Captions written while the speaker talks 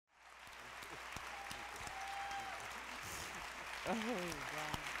Oh, wow.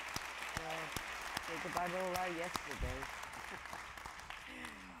 Well, think about all our yesterdays.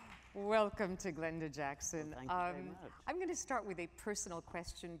 Welcome to Glenda Jackson. Well, thank you very much. I'm going to start with a personal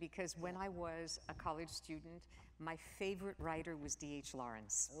question because when I was a college student, my favorite writer was D.H.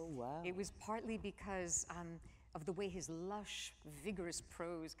 Lawrence. Oh, wow. It was partly because of the way his lush, vigorous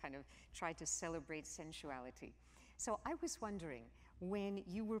prose kind of tried to celebrate sensuality. So I was wondering, when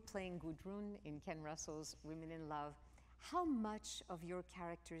you were playing Gudrun in Ken Russell's Women in Love, how much of your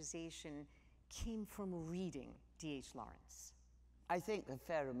characterization came from reading D.H. Lawrence? I think a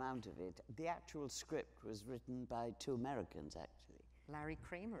fair amount of it. The actual script was written by two Americans, actually. Larry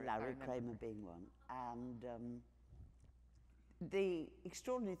Kramer. Larry Kramer being one. And the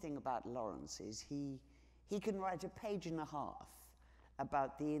extraordinary thing about Lawrence is he can write a page and a half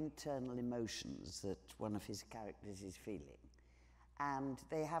about the internal emotions that one of his characters is feeling. And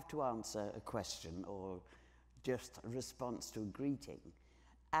they have to answer a question or just a response to a greeting.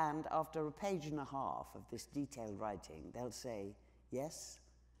 And after a page and a half of this detailed writing, they'll say yes,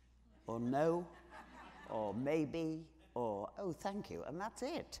 or no, or maybe, or oh, thank you, and that's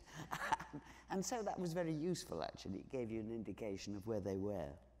it. And so that was very useful, actually. It gave you an indication of where they were.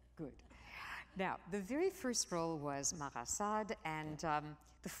 Good. Now, the very first role was Marat Sade, and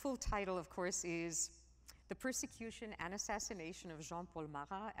the full title, of course, is The Persecution and Assassination of Jean-Paul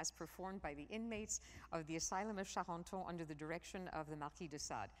Marat, as performed by the inmates of the Asylum of Charenton under the direction of the Marquis de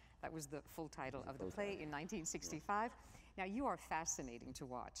Sade. That was the full title of the play in 1965. Now, you are fascinating to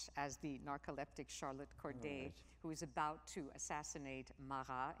watch as the narcoleptic Charlotte Corday, who is about to assassinate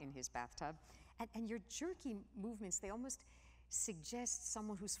Marat in his bathtub. And your jerky movements, they almost suggest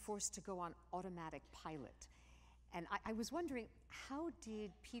someone who's forced to go on automatic pilot. And I was wondering, how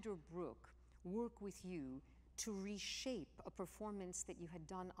did Peter Brook work with you to reshape a performance that you had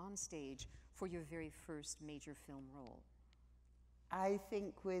done on stage for your very first major film role? I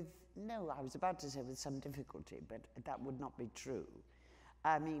think I was about to say with some difficulty, but that would not be true.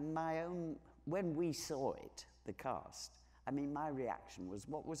 I mean, when we saw it, the cast, I mean, my reaction was,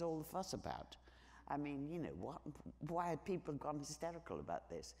 what was all the fuss about? I mean, you know, why had people gone hysterical about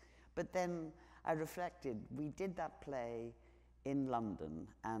this? But then I reflected, we did that play in London,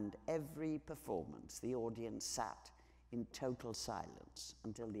 and every performance, the audience sat in total silence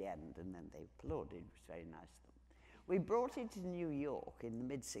until the end, and then they applauded. It was very nice of them. We brought it to New York in the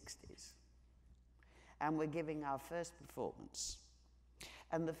mid-60s, and we're giving our first performance.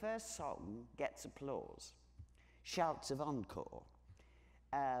 And the first song gets applause, shouts of encore.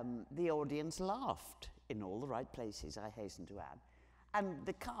 The audience laughed in all the right places, I hasten to add. And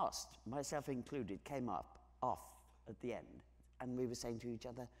the cast, myself included, came off at the end. And we were saying to each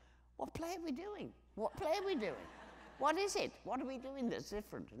other, what play are we doing? What play are we doing? What is it? What are we doing that's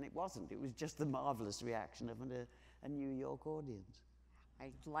different? And it wasn't. It was just the marvelous reaction of a New York audience.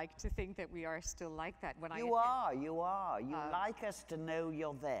 I'd like to think that we are still like that. When you are. You like us to know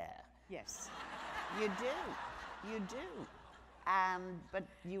you're there. Yes. You do. But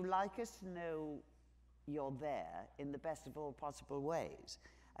you like us to know you're there in the best of all possible ways.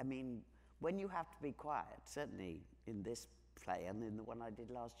 I mean, when you have to be quiet, certainly in this play and in the one I did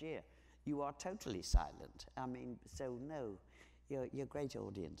last year, you are totally silent. I mean, so no, you're great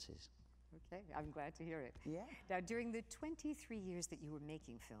audiences. Okay, I'm glad to hear it. Yeah. Now, during the 23 years that you were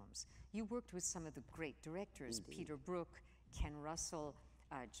making films, you worked with some of the great directors, Indeed. Peter Brook, Ken Russell,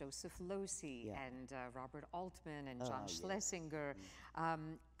 Joseph Losey, and Robert Altman, and John Schlesinger.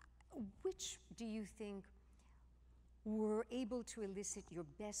 Which do you think were able to elicit your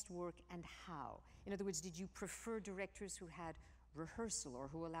best work, and how? In other words, did you prefer directors who had rehearsal or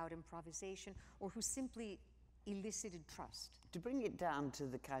who allowed improvisation or who simply elicited trust? To bring it down to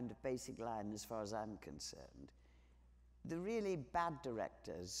the kind of basic line as far as I'm concerned, the really bad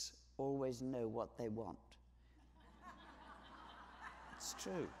directors always know what they want. It's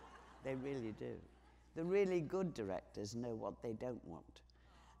true. They really do. The really good directors know what they don't want,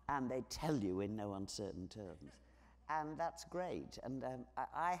 and they tell you in no uncertain terms. And that's great. And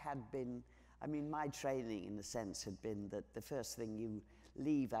my training in a sense had been that the first thing you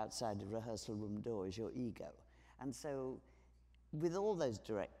leave outside the rehearsal room door is your ego. And so with all those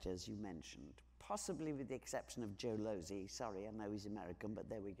directors you mentioned, possibly with the exception of Joe Losey, sorry, I know he's American, but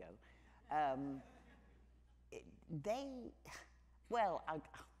there we go.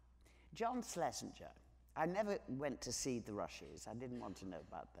 John Schlesinger, I never went to see the rushes. I didn't want to know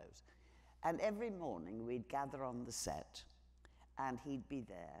about those. And every morning we'd gather on the set, and he'd be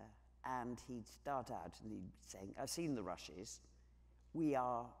there, and he'd start out and he'd be saying, I've seen the rushes. We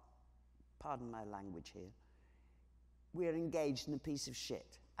are, pardon my language here, we're engaged in a piece of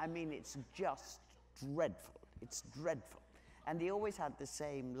shit. I mean, it's just dreadful. It's dreadful. And he always had the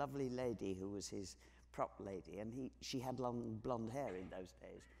same lovely lady who was his prop lady, and she had long blonde hair in those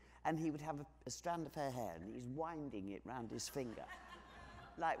days. And he would have a strand of her hair, and he's winding it round his finger,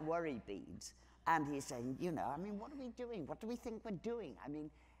 like worry beads. And he's saying, you know, I mean, what are we doing? What do we think we're doing? I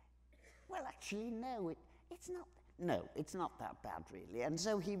mean, well, actually, no, it's not. No, it's not that bad, really. And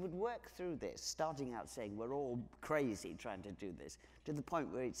so he would work through this, starting out saying, we're all crazy trying to do this, to the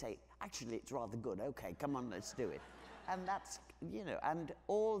point where he'd say, actually, it's rather good. Okay, come on, let's do it. And that's, you know, and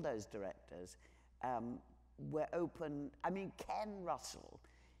all those directors were open. I mean, Ken Russell,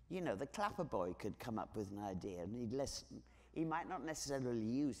 you know, the clapper boy could come up with an idea and he'd listen. He might not necessarily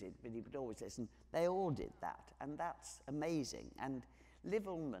use it, but he would always listen. They all did that, and that's amazing. And Liv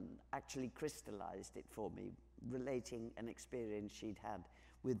Ullmann actually crystallized it for me, relating an experience she'd had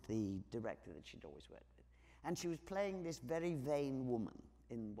with the director that she'd always worked with. And she was playing this very vain woman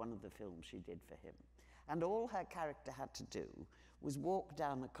in one of the films she did for him. And all her character had to do was walk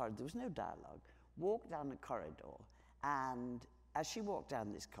down a corridor. There was no dialogue. Walk down a corridor, and as she walked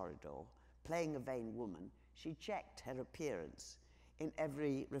down this corridor, playing a vain woman, she checked her appearance in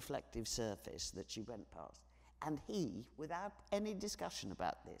every reflective surface that she went past. And he, without any discussion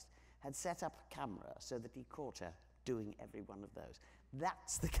about this, had set up a camera so that he caught her doing every one of those.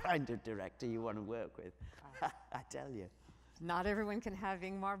 That's the kind of director you want to work with, I tell you. Not everyone can have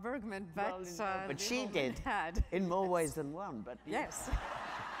Ingmar Bergman, but, well, no, but she did, had. in more ways than one. But yes.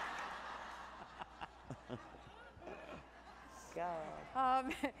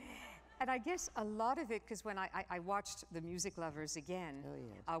 God. And I guess a lot of it, because when I watched The Music Lovers again, Oh,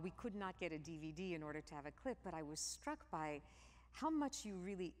 yes. we could not get a DVD in order to have a clip, but I was struck by how much you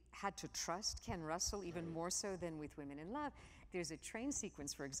really had to trust Ken Russell, even more so than with Women in Love. There's a train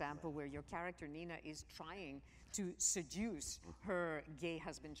sequence, for example, where your character, Nina, is trying to seduce her gay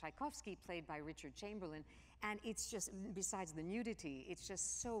husband, Tchaikovsky, played by Richard Chamberlain. And it's just, besides the nudity, it's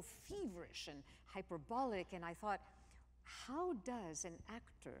just so feverish and hyperbolic. And I thought, how does an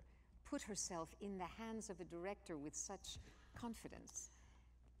actor put herself in the hands of a director with such confidence?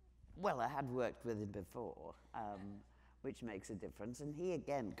 Well, I had worked with him before, which makes a difference. And he,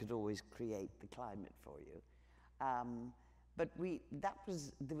 again, could always create the climate for you. But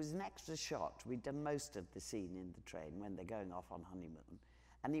there was an extra shot. We'd done most of the scene in the train when they're going off on honeymoon,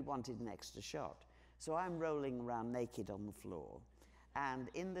 and he wanted an extra shot. So I'm rolling around naked on the floor, and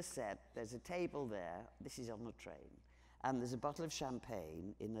in the set, there's a table there. This is on the train, and there's a bottle of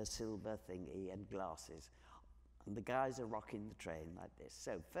champagne in a silver thingy and glasses. And the guys are rocking the train like this.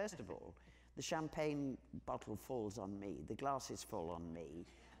 So first of all, the champagne bottle falls on me, the glasses fall on me,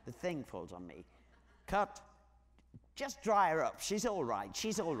 the thing falls on me. Cut. Just dry her up. She's all right.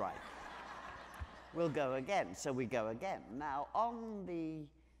 She's all right. We'll go again. So we go again. Now, on the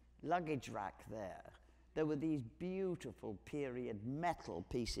luggage rack there were these beautiful period metal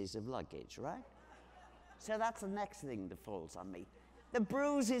pieces of luggage, right? So that's the next thing that falls on me. The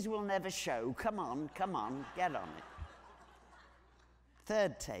bruises will never show. Come on, get on it.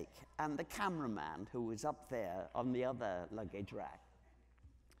 Third take, and the cameraman, who was up there on the other luggage rack,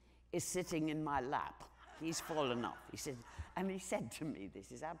 is sitting in my lap. He's fallen off. He said to me,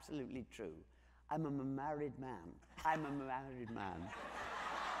 this is absolutely true, I'm a married man. I'm a married man.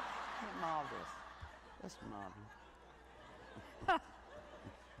 Isn't it marvelous? That's marvelous.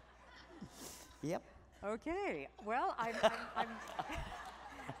 Yep. Okay, well,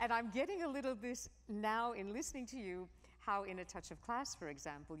 and I'm getting a little bit now in listening to you, how in A Touch of Class, for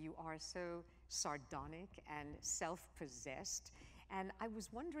example, you are so sardonic and self-possessed. And I was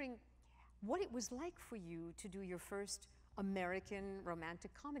wondering what it was like for you to do your first American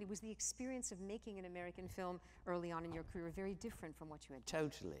romantic comedy. Was the experience of making an American film early on in your career very different from what you had done?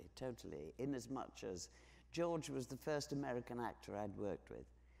 Totally. In as much as George was the first American actor I'd worked with.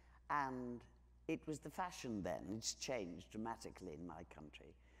 And it was the fashion then. It's changed dramatically in my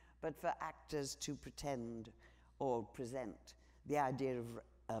country. But for actors to pretend or present the idea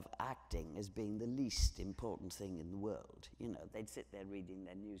of acting as being the least important thing in the world. You know, they'd sit there reading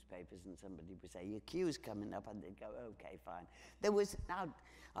their newspapers and somebody would say, your cue's coming up, and they'd go, okay, fine. Now,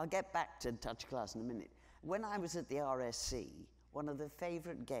 I'll get back to Touch Class in a minute. When I was at the RSC, one of the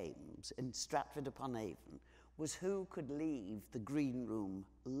favourite games in Stratford-upon-Avon was who could leave the green room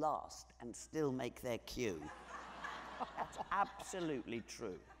last and still make their cue. That's absolutely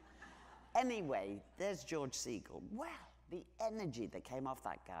true. Anyway, there's George Segal. Well, the energy that came off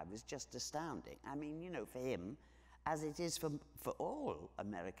that guy was just astounding. I mean, you know, for him, as it is for all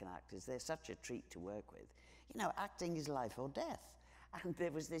American actors, they're such a treat to work with. You know, acting is life or death. And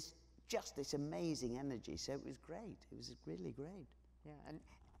there was just this amazing energy, so it was great. It was really great. Yeah, and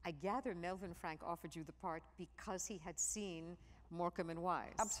I gather Melvin Frank offered you the part because he had seen Morecambe and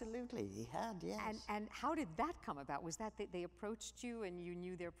Wise. Absolutely, he had, yes. And how did that come about? Was that they approached you and you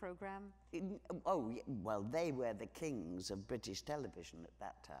knew their program? Well, they were the kings of British television at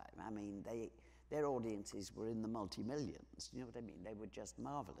that time. I mean, their audiences were in the multi-millions. You know what I mean? They were just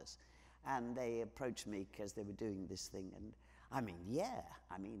marvelous. And they approached me because they were doing this thing. And I mean, yeah,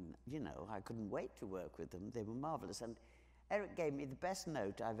 I mean, you know, I couldn't wait to work with them. They were marvelous. And Eric gave me the best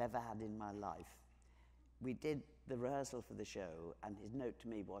note I've ever had in my life. We did the rehearsal for the show, and his note to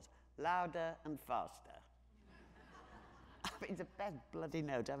me was, louder and faster. I mean, the best bloody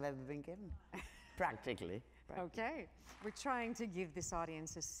note I've ever been given, practically. Okay, we're trying to give this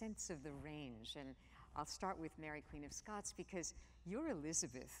audience a sense of the range, and I'll start with Mary Queen of Scots, because your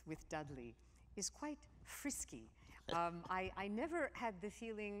Elizabeth with Dudley is quite frisky. I never had the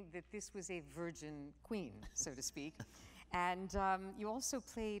feeling that this was a virgin queen, so to speak. And you also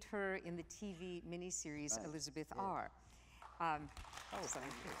played her in the TV miniseries Elizabeth R. Thank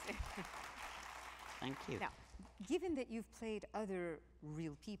you. Thank you. Now, given that you've played other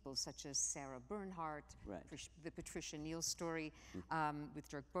real people, such as Sarah Bernhardt, the Patricia Neal story with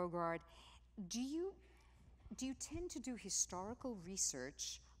Dirk Bogarde, do you tend to do historical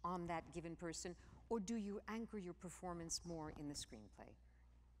research on that given person, or do you anchor your performance more in the screenplay?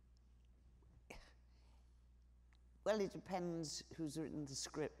 Well, it depends who's written the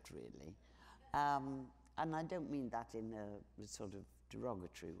script, really. And I don't mean that in a sort of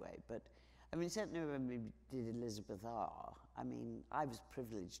derogatory way, but I mean, certainly when we did Elizabeth R., I mean, I was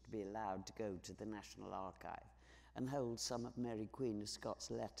privileged to be allowed to go to the National Archive and hold some of Mary Queen of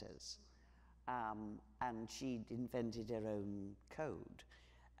Scots' letters. And she'd invented her own code.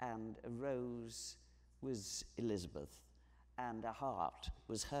 And a rose was Elizabeth, and a heart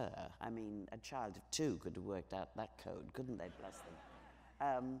was her. I mean, a child of 2 could have worked out that code, couldn't they, bless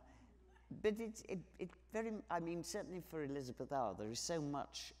them? But it's very, I mean, certainly for Elizabeth R., there is so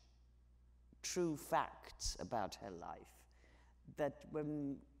much true facts about her life that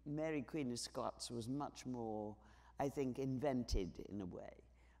when Mary Queen of Scots was much more, I think, invented in a way.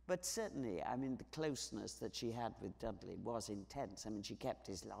 But certainly, I mean, the closeness that she had with Dudley was intense. I mean, she kept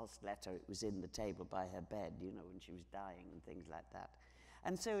his last letter. It was in the table by her bed, you know, when she was dying and things like that.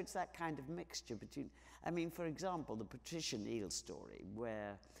 And so it's that kind of mixture between, I mean, for example, the Patricia Neal story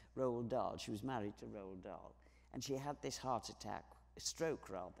where Roald Dahl, she was married to Roald Dahl, and she had this heart attack, stroke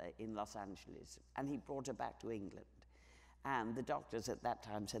rather, in Los Angeles, and he brought her back to England. And the doctors at that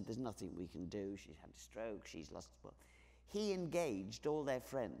time said, there's nothing we can do. She's had a stroke, she's lost, well, he engaged all their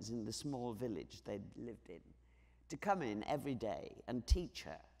friends in the small village they'd lived in to come in every day and teach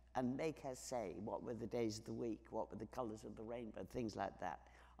her and make her say what were the days of the week, what were the colours of the rainbow, things like that.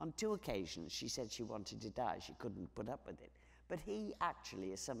 On 2 occasions, she said she wanted to die. She couldn't put up with it. But he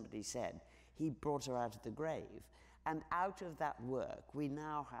actually, as somebody said, he brought her out of the grave. And out of that work, we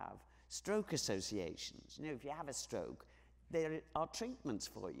now have stroke associations. You know, if you have a stroke, there are treatments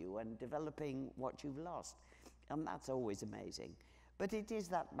for you and developing what you've lost. And that's always amazing. But it is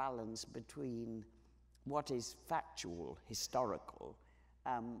that balance between what is factual, historical,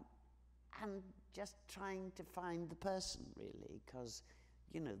 and just trying to find the person, really, because,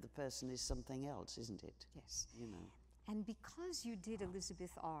 you know, the person is something else, isn't it? Yes. You know. And because you did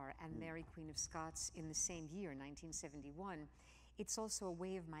Elizabeth R. and Mary Queen of Scots in the same year, 1971, it's also a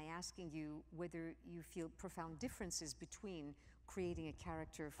way of my asking you whether you feel profound differences between creating a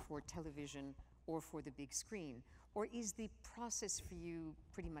character for television or for the big screen, or is the process for you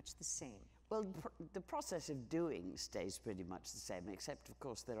pretty much the same? Well, the process of doing stays pretty much the same, except, of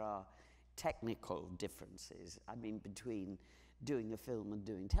course, there are technical differences. I mean, between doing a film and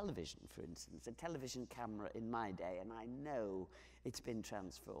doing television, for instance. A television camera in my day, and I know it's been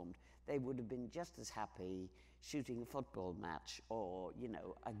transformed, they would have been just as happy shooting a football match or, you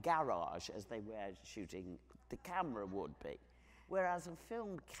know, a garage as they were shooting the camera would be. Whereas a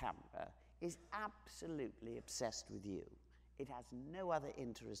film camera is absolutely obsessed with you. It has no other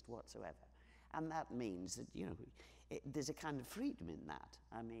interest whatsoever. And that means that, you know, there's a kind of freedom in that.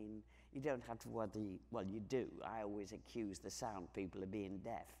 I mean, you don't have to worry, well, you do. I always accuse the sound people of being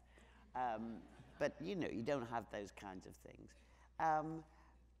deaf. But, you know, you don't have those kinds of things.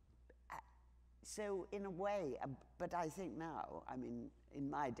 So, in a way, but I think now, I mean, in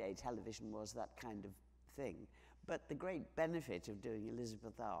my day, television was that kind of thing. But the great benefit of doing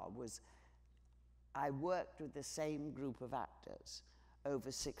Elizabeth R. was I worked with the same group of actors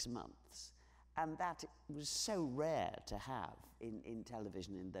over 6 months. And that was so rare to have in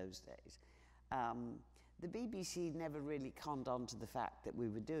television in those days. The BBC never really conned on to the fact that we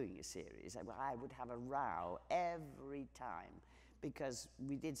were doing a series. I would have a row every time because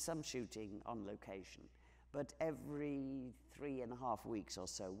we did some shooting on location, but every 3.5 weeks or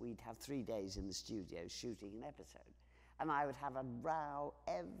so, we'd have 3 days in the studio shooting an episode. And I would have a row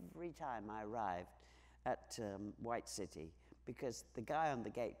every time I arrived at White City, because the guy on the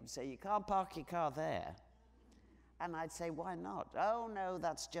gate would say, "You can't park your car there." And I'd say, "Why not?" "Oh, no,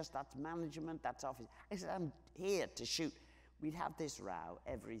 that's management, that's office." I said, "I'm here to shoot." We'd have this row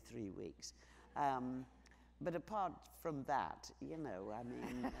every 3 weeks. But apart from that, you know, I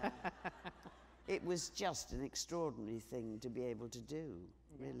mean, it was just an extraordinary thing to be able to do.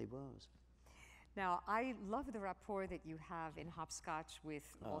 It really was. Now, I love the rapport that you have in Hopscotch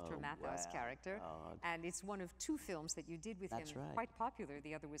with Walter Matthau's character. God. And it's one of 2 films that you did with That's him, right. quite popular.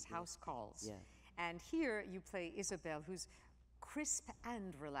 The other was House Calls. Yeah. And here you play Isabel, who's crisp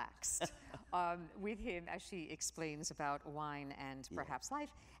and relaxed with him as she explains about wine and perhaps life.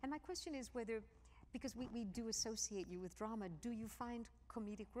 And my question is whether, because we do associate you with drama, do you find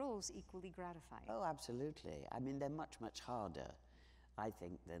comedic roles equally gratifying? Oh, absolutely. I mean, they're much, much harder, I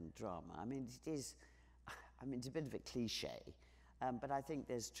think, than drama. I mean, it is, I mean, it's a bit of a cliche, but I think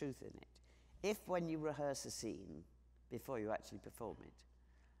there's truth in it. If when you rehearse a scene before you actually perform it,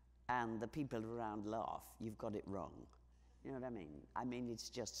 and the people around laugh, you've got it wrong. You know what I mean? I mean, it's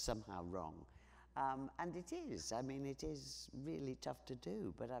just somehow wrong. And it is. I mean, it is really tough to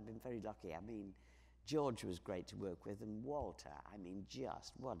do, but I've been very lucky. I mean, George was great to work with, and Walter, I mean,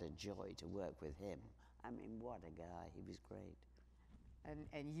 just what a joy to work with him. I mean, what a guy. He was great.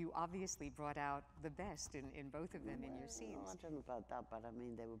 And you obviously brought out the best in both of them in your scenes. I don't know about that, but I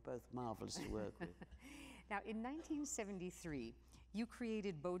mean, they were both marvelous to work with. Now, in 1973, you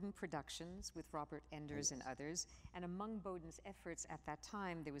created Bowden Productions with Robert Enders and others, and among Bowden's efforts at that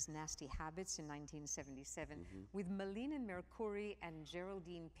time, there was Nasty Habits in 1977 with Malina Mercouri and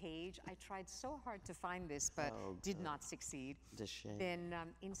Geraldine Page. I tried so hard to find this, but did not succeed. It's a shame. Then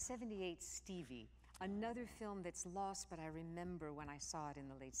in 78, Stevie, another film that's lost, but I remember when I saw it in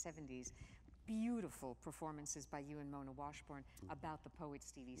the late 70s. Beautiful performances by you and Mona Washburn about the poet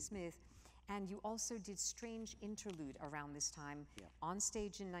Stevie Smith. And you also did Strange Interlude around this time, on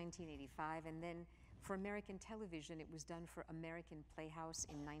stage in 1985, and then for American television, it was done for American Playhouse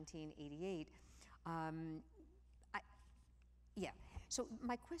in 1988. So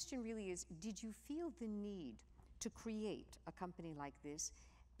my question really is, did you feel the need to create a company like this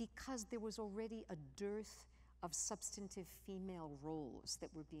because there was already a dearth of substantive female roles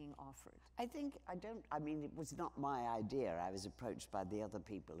that were being offered? I mean, it was not my idea. I was approached by the other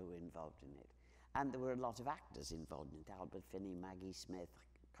people who were involved in it. And there were a lot of actors involved in it, Albert Finney, Maggie Smith,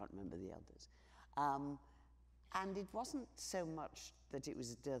 I can't remember the others. And it wasn't so much that it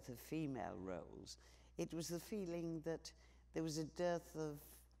was a dearth of female roles, it was the feeling that there was a dearth of,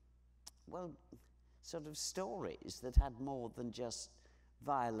 well, sort of stories that had more than just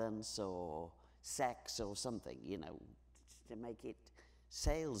violence or sex or something, you know, to make it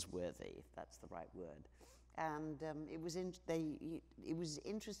sales-worthy, if that's the right word. And it was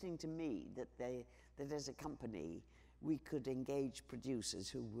interesting to me that as a company we could engage producers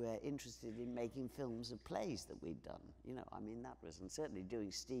who were interested in making films of plays that we'd done. You know, I mean, that was, and certainly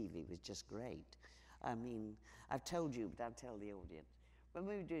doing Stevie was just great. I mean, I've told you, but I'll tell the audience. When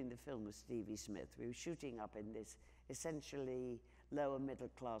we were doing the film of Stevie Smith, we were shooting up in this essentially lower middle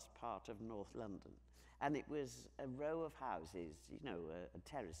class part of North London. And it was a row of houses, you know, a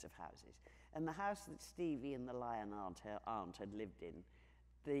terrace of houses. And the house that Stevie and the lion aunt, her aunt, had lived in,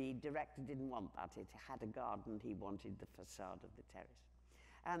 the director didn't want that. It had a garden. He wanted the facade of the terrace.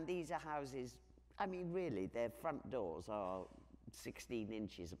 And these are houses, I mean, really, their front doors are 16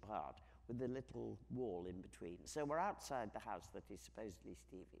 inches apart with a little wall in between. So we're outside the house that is supposedly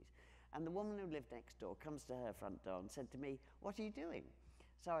Stevie's. And the woman who lived next door comes to her front door and said to me, "What are you doing?"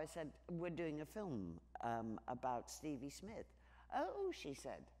 So I said, "We're doing a film about Stevie Smith." "Oh," she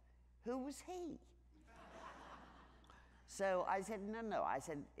said, "who was he?" So I said, no. I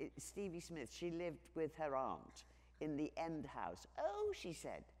said, Stevie Smith, she lived with her aunt in the end house. "Oh," she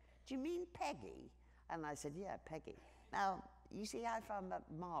said, "do you mean Peggy?" And I said, "Yeah, Peggy." Now, you see, I found that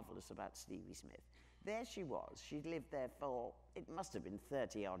marvelous about Stevie Smith. There she was. She'd lived there for, it must have been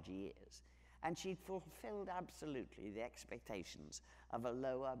 30-odd years. And she'd fulfilled absolutely the expectations of a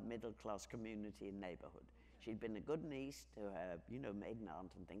lower middle-class community and neighborhood. She'd been a good niece to her, you know, maiden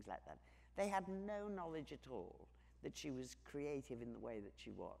aunt and things like that. They had no knowledge at all that she was creative in the way that she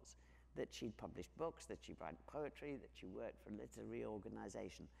was, that she'd published books, that she'd write poetry, that she worked for a literary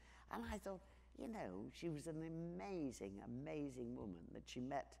organization. And I thought, you know, she was an amazing, amazing woman, that she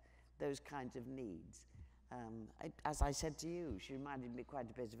met those kinds of needs. As I said to you, she reminded me quite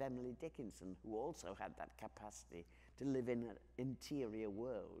a bit of Emily Dickinson, who also had that capacity to live in an interior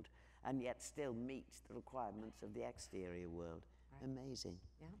world and yet still meet the requirements of the exterior world. Right. Amazing.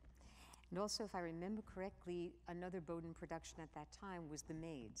 Yeah. And also, if I remember correctly, another Bowden production at that time was The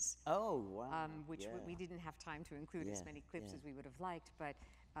Maids. Oh, wow. Which we didn't have time to include as many clips as we would have liked, but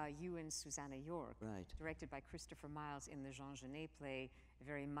you and Susanna York, directed by Christopher Miles in the Jean Genet play,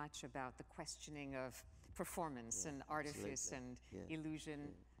 very much about the questioning of performance and artifice and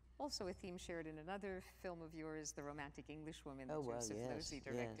illusion. Also a theme shared in another film of yours, The Romantic Englishwoman, that Joseph Losey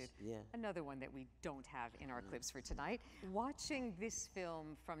directed. Another one that we don't have in our clips for tonight. Watching this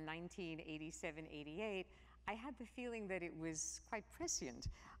film from 1987-88, I had the feeling that it was quite prescient.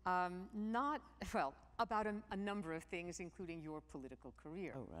 About a number of things, including your political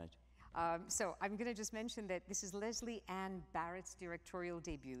career. Oh, right. So I'm going to just mention that this is Leslie Ann Barrett's directorial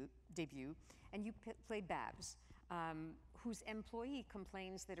debut, and you play Babs, whose employee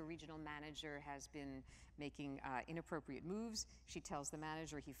complains that a regional manager has been making inappropriate moves. She tells the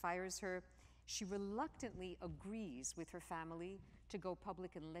manager, he fires her. She reluctantly agrees with her family to go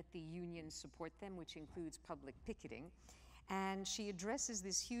public and let the union support them, which includes public picketing. And she addresses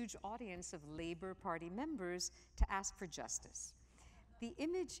this huge audience of Labour Party members to ask for justice. The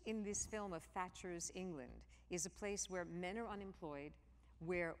image in this film of Thatcher's England is a place where men are unemployed,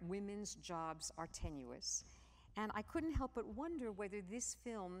 where women's jobs are tenuous. And I couldn't help but wonder whether this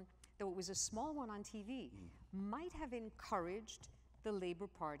film, though it was a small one on TV, might have encouraged the Labour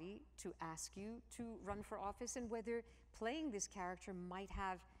Party to ask you to run for office, and whether playing this character might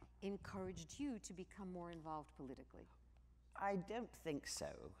have encouraged you to become more involved politically. I don't think so,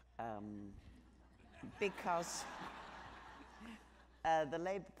 because the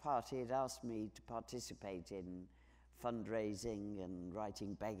Labour Party had asked me to participate in fundraising and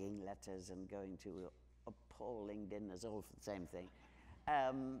writing begging letters and going to appalling dinners, all for the same thing,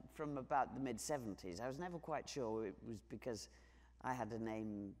 from about the mid-70s. I was never quite sure it was because I had a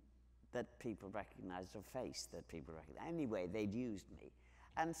name that people recognized, or face that people recognized. Anyway, they'd used me.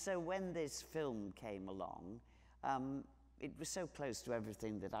 And so when this film came along, it was so close to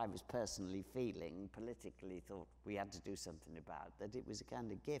everything that I was personally feeling, politically thought we had to do something about, that it was a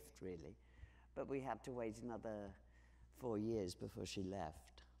kind of gift, really. But we had to wait another 4 years before she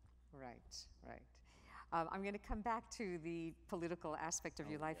left. Right, right. I'm going to come back to the political aspect of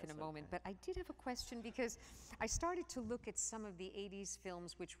your life in a moment, but I did have a question, because I started to look at some of the 80s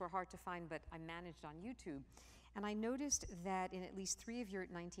films which were hard to find, but I managed on YouTube. And I noticed that in at least 3 of your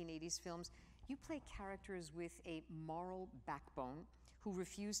 1980s films, you play characters with a moral backbone who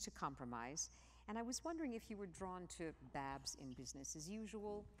refuse to compromise. And I was wondering if you were drawn to Babs in Business as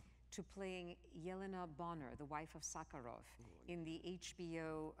Usual, to playing Yelena Bonner, the wife of Sakharov, in the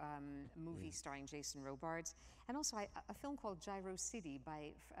HBO movie starring Jason Robards, and also a film called Gyro City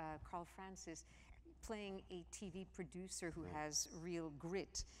by Carl Francis, playing a TV producer who has real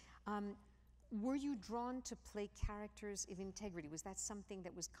grit. Were you drawn to play characters of integrity? Was that something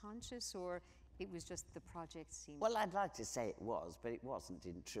that was conscious, or it was just the project seemed... Well, I'd like to say it was, but it wasn't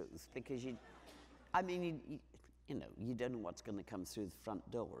in truth, because you know, you don't know what's going to come through the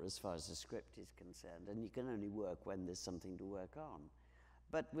front door as far as the script is concerned, and you can only work when there's something to work on.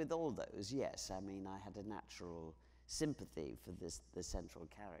 But with all those, yes, I mean, I had a natural sympathy for the central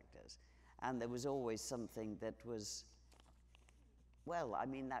characters. And there was always something that was, well, I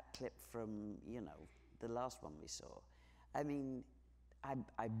mean, that clip from, you know, the last one we saw. I mean,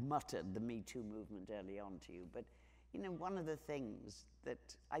 I muttered the Me Too movement early on to you, but you know, one of the things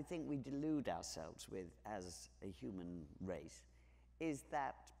that I think we delude ourselves with as a human race is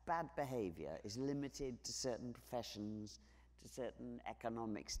that bad behavior is limited to certain professions, to certain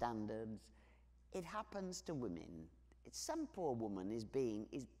economic standards. It happens to women. Some poor woman is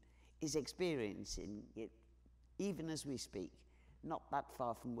experiencing it even as we speak, not that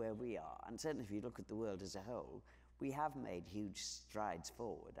far from where we are. And certainly if you look at the world as a whole, we have made huge strides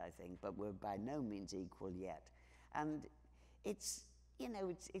forward, I think, but we're by no means equal yet. And it's, you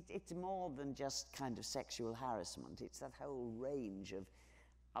know, it's more than just kind of sexual harassment. It's that whole range of,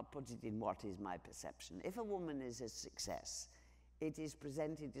 I'll put it in what is my perception. If a woman is a success, it is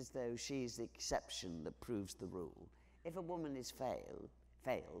presented as though she is the exception that proves the rule. If a woman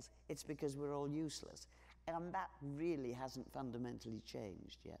fails, it's because we're all useless. And that really hasn't fundamentally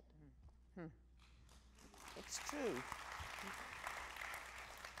changed yet. It's true.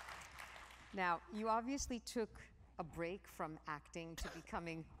 Now, you obviously took a break from acting to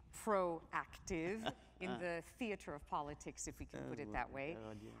becoming proactive in the theater of politics, if we can put it that way.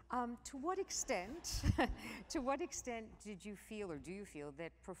 God, yeah. To what extent did you feel, or do you feel,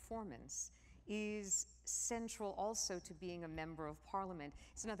 that performance is central also to being a member of Parliament?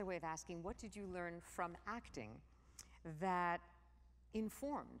 It's another way of asking, what did you learn from acting that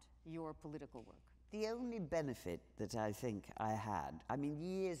informed your political work? The only benefit that I think I had, I mean,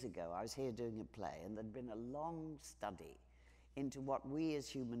 years ago I was here doing a play and there'd been a long study into what we as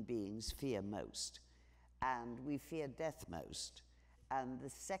human beings fear most. And we fear death most. And the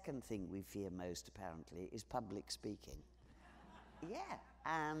second thing we fear most, apparently, is public speaking. Yeah,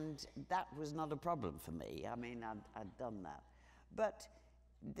 and that was not a problem for me. I mean, I'd done that. But,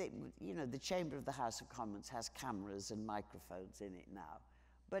 you know, the Chamber of the House of Commons has cameras and microphones in it now.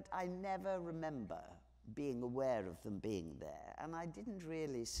 But I never remember being aware of them being there. And I didn't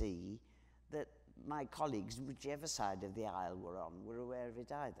really see that my colleagues, whichever side of the aisle we're on, were aware of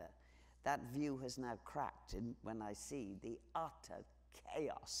it either. That view has now cracked when I see the utter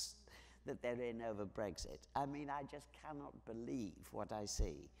chaos that they're in over Brexit. I mean, I just cannot believe what I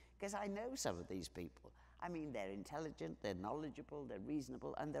see, because I know some of these people. I mean, they're intelligent, they're knowledgeable, they're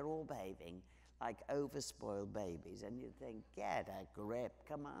reasonable, and they're all behaving like overspoiled babies. And you think, get a grip,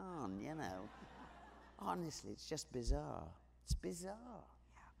 come on, you know. Honestly, it's just bizarre. It's bizarre.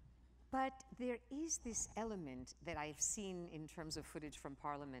 But there is this element that I've seen in terms of footage from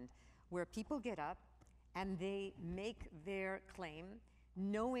Parliament where people get up and they make their claim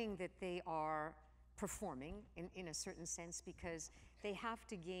knowing that they are performing in a certain sense, because they have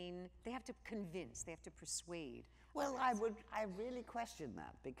to convince, they have to persuade. Well, I really question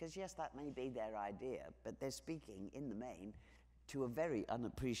that, because yes, that may be their idea, but they're speaking in the main to a very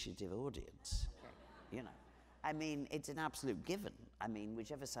unappreciative audience, you know. I mean, it's an absolute given. I mean,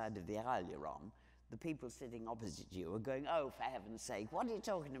 whichever side of the aisle you're on, the people sitting opposite you are going, oh, for heaven's sake, what are you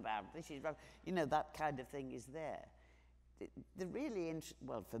talking about? This is wrong. You know, that kind of thing is there. The really,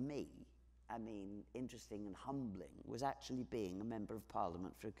 well, for me, I mean, interesting and humbling was actually being a member of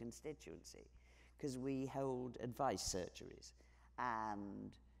Parliament for a constituency, because we hold advice surgeries,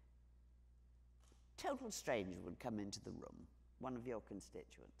 and total stranger would come into the room, one of your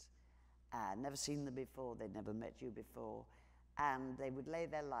constituents, never seen them before, they'd never met you before, and they would lay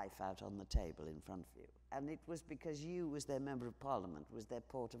their life out on the table in front of you. And it was because you, as their member of Parliament, was their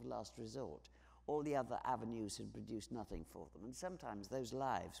port of last resort. All the other avenues had produced nothing for them. And sometimes those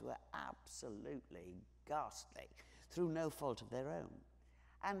lives were absolutely ghastly, through no fault of their own.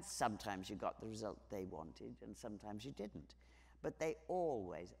 And sometimes you got the result they wanted, and sometimes you didn't. But they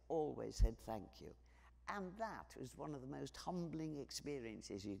always, always said thank you. And that was one of the most humbling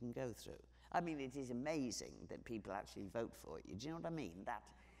experiences you can go through. I mean, it is amazing that people actually vote for you. Do you know what I mean? That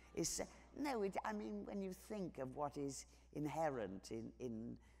is, no, I mean, when you think of what is inherent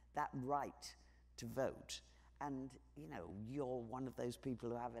in that right to vote, and, you know, you're one of those people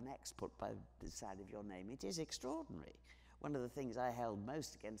who have an X put by the side of your name, it is extraordinary. One of the things I held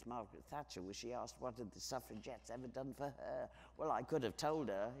most against Margaret Thatcher was she asked what had the suffragettes ever done for her. Well, I could have told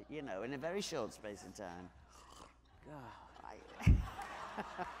her, you know, in a very short space of time. God,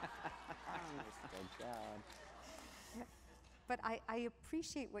 honest to God. But I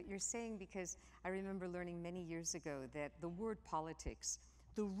appreciate what you're saying, because I remember learning many years ago that the word politics,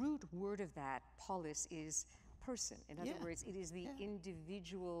 the root word of that, polis, is person. In other words, it is the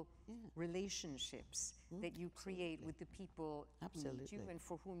individual relationships that you create with the people who need you and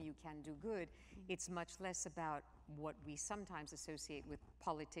for whom you can do good. It's much less about what we sometimes associate with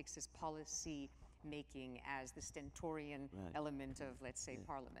politics as policy making, as the stentorian element of, let's say,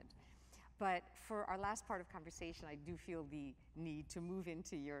 Parliament. But for our last part of conversation, I do feel the need to move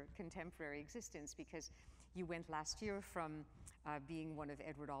into your contemporary existence, because you went last year from being one of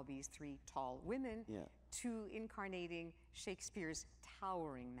Edward Albee's 3 tall women to incarnating Shakespeare's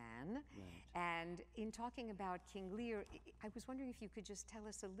towering man. And in talking about King Lear, I was wondering if you could just tell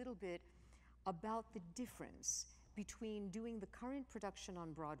us a little bit about the difference between doing the current production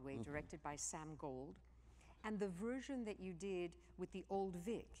on Broadway, directed by Sam Gold, and the version that you did with the Old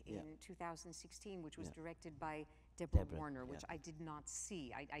Vic in 2016, which was directed by Deborah Warner, which I did not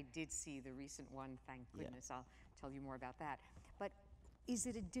see. I did see the recent one, thank goodness. I'll tell you more about that. But is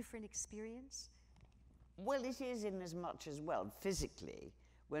it a different experience? Well, it is in as much as, well, physically,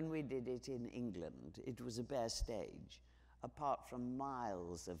 when we did it in England, it was a bare stage, apart from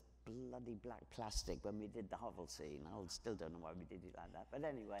miles of bloody black plastic when we did the hovel scene. I still don't know why we did it like that, but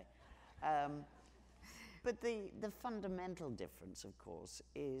anyway. But the fundamental difference, of course,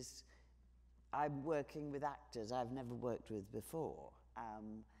 is I'm working with actors I've never worked with before.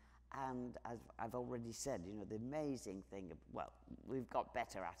 And as I've already said, you know, the amazing thing, well, we've got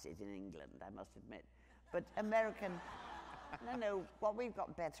better at it in England, I must admit. But American, no, what we've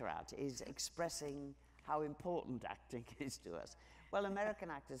got better at is expressing how important acting is to us. Well, American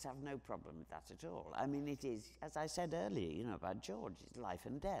actors have no problem with that at all. I mean, it is, as I said earlier, you know, about George, it's life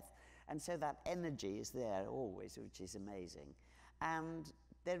and death. And so that energy is there always, which is amazing. And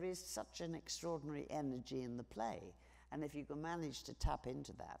there is such an extraordinary energy in the play. And if you can manage to tap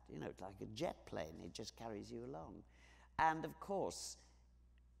into that, you know, it's like a jet plane, it just carries you along. And of course,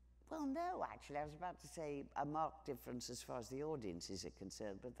 well, no, actually, I was about to say a marked difference as far as the audiences are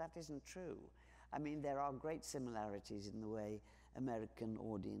concerned, but that isn't true. I mean, there are great similarities in the way American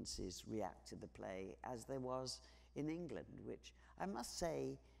audiences react to the play as there was in England, which I must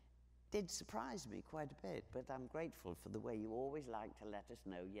say did surprise me quite a bit, but I'm grateful for the way you always like to let us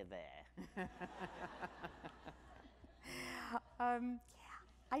know you're there.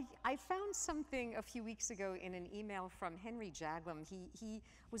 I found something a few weeks ago in an email from Henry Jaglom. He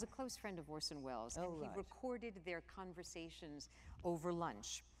was a close friend of Orson Welles, and he recorded their conversations over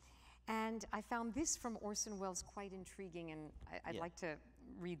lunch. And I found this from Orson Welles quite intriguing, and I'd like to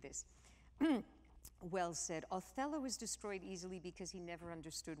read this. Welles said, "Othello is destroyed easily because he never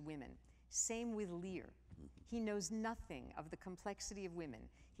understood women. Same with Lear. He knows nothing of the complexity of women.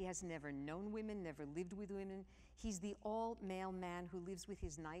 He has never known women, never lived with women. He's the all-male man who lives with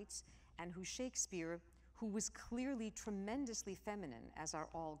his knights, and who Shakespeare, who was clearly tremendously feminine, as are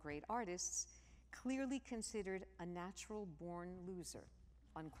all great artists, clearly considered a natural-born loser,"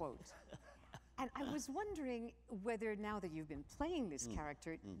 unquote. And I was wondering whether, now that you've been playing this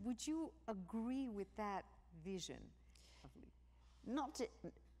character, would you agree with that vision of Lear?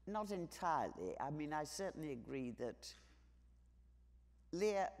 Not entirely. I mean, I certainly agree that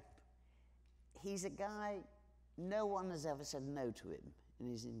Lear, he's a guy, no one has ever said no to him in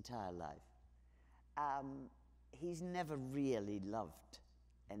his entire life. He's never really loved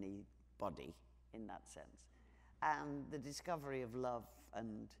anybody in that sense. And the discovery of love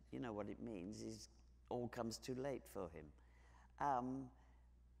and, you know, what it means is all comes too late for him.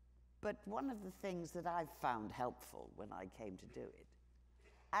 But one of the things that I've found helpful when I came to do it,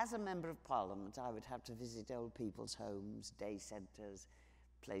 as a Member of Parliament, I would have to visit old people's homes, day centres,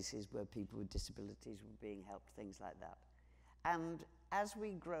 places where people with disabilities were being helped, things like that. And as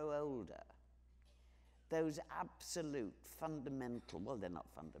we grow older, those absolute fundamental, well, they're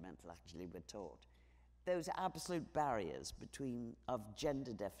not fundamental, actually, we're taught, those absolute barriers of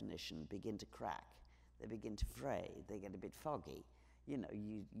gender definition begin to crack. They begin to fray. They get a bit foggy. You know,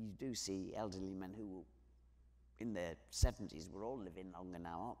 you do see elderly men who, in their 70s, we're all living longer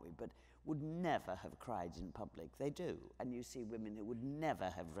now, aren't we? But would never have cried in public. They do. And you see women who would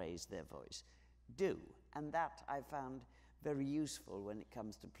never have raised their voice do. And that I found very useful when it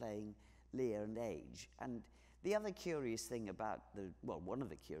comes to playing Lear and age. And the other curious thing about one of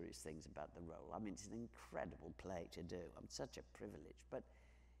the curious things about the role, I mean, it's an incredible play to do. I'm such a privilege. But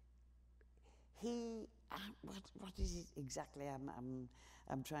he, what is it exactly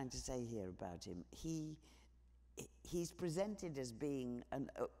I'm trying to say here about him? He's presented as being,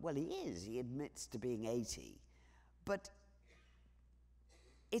 he admits to being 80, but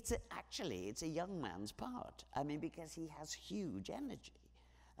it's a young man's part. I mean, because he has huge energy.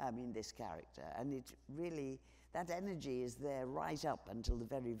 I mean, this character, and it really, that energy is there right up until the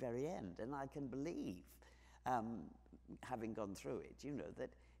very, very end. And I can believe, having gone through it, you know, that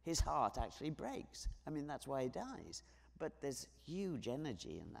his heart actually breaks. I mean, that's why he dies. But there's huge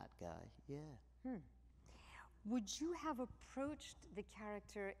energy in that guy, yeah. Would you have approached the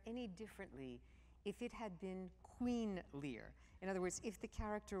character any differently if it had been Queen Lear? In other words, if the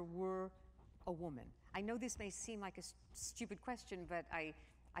character were a woman? I know this may seem like a stupid question, but I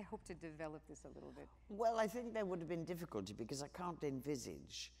hope to develop this a little bit. Well, I think there would have been difficulty because I can't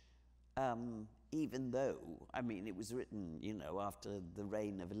envisage, even though, I mean, it was written, you know, after the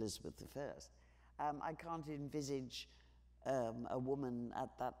reign of Elizabeth I, I can't envisage a woman at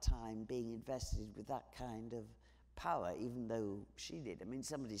that time being invested with that kind of power, even though she did. I mean,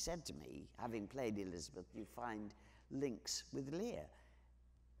 somebody said to me, having played Elizabeth, you find links with Lear.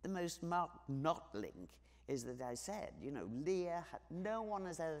 The most marked not link is that I said, you know, Lear, no one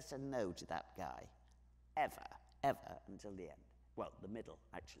has ever said no to that guy, ever, until the end. Well, the middle,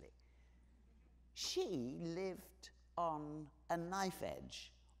 actually. She lived on a knife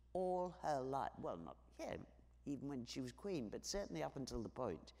edge all her life. Well, even when she was queen, but certainly up until the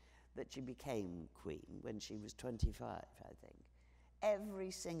point that she became queen when she was 25, I think. Every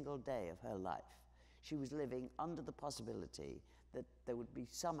single day of her life, she was living under the possibility that there would be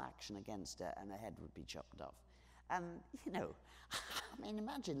some action against her and her head would be chopped off. And, you know, I mean,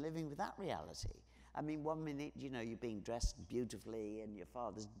 imagine living with that reality. I mean, one minute, you know, you're being dressed beautifully and your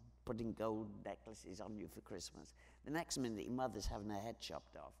father's putting gold necklaces on you for Christmas. The next minute, your mother's having her head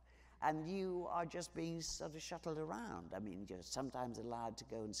chopped off. And you are just being sort of shuttled around. I mean, you're sometimes allowed to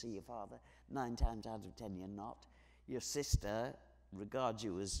go and see your father. 9 times out of 10, you're not. Your sister regard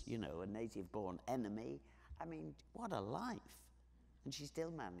you as, you know, a native-born enemy. I mean, what a life. And she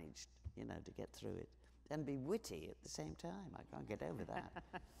still managed, you know, to get through it and be witty at the same time. I can't get over that.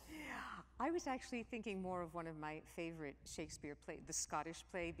 I was actually thinking more of one of my favorite Shakespeare plays, the Scottish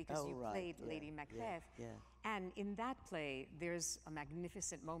play, because you played Lady Macbeth. Yeah. And in that play, there's a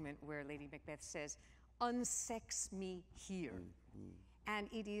magnificent moment where Lady Macbeth says, "Unsex me here." And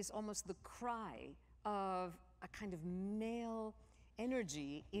it is almost the cry of a kind of male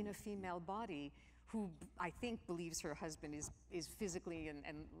energy in a female body who I think believes her husband is physically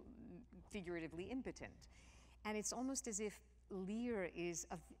and figuratively impotent. And it's almost as if Lear it's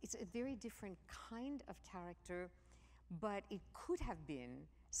a very different kind of character, but it could have been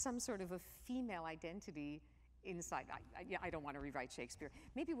some sort of a female identity inside. I don't want to rewrite Shakespeare.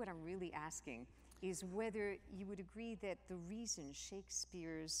 Maybe what I'm really asking is whether you would agree that the reason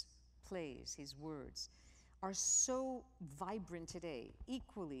Shakespeare's plays, his words, are so vibrant today,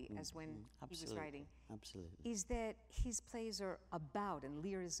 equally as when he was writing, is that his plays are about, and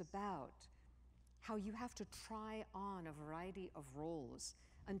Lear is about, how you have to try on a variety of roles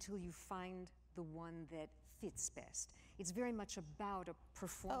until you find the one that fits best. It's very much about a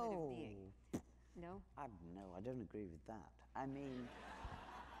performative being. No? No, I don't agree with that. I mean,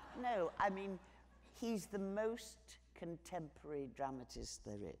 no, I mean, he's the most contemporary dramatist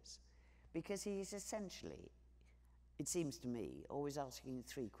there is, because he's essentially, it seems to me, always asking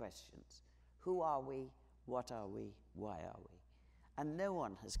three questions. Who are we? What are we? Why are we? And no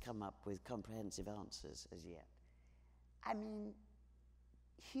one has come up with comprehensive answers as yet. I mean,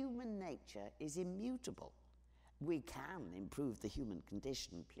 human nature is immutable. We can improve the human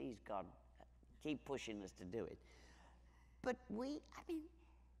condition. Please, God, keep pushing us to do it. But I mean,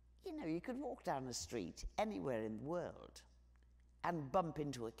 you know, you could walk down the street anywhere in the world and bump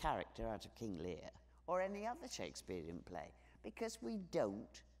into a character out of King Lear or any other Shakespearean play, because we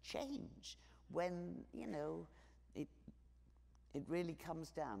don't change. When, you know, it really comes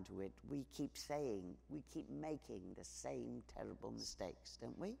down to it, we keep making the same terrible mistakes,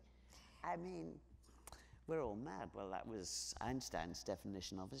 don't we? I mean, we're all mad. Well, that was Einstein's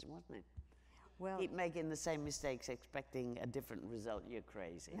definition of it, wasn't it? Well, keep making the same mistakes, expecting a different result, you're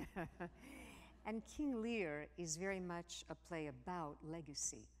crazy. And King Lear is very much a play about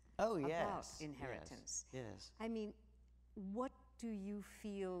legacy. Oh, yes. About inheritance. Yes. I mean, what do you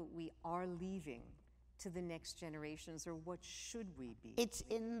feel we are leaving to the next generations, or what should we be? It's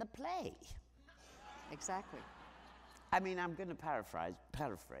in the play. Exactly. I mean, I'm going to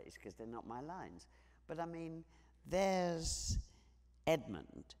paraphrase because they're not my lines. But I mean, there's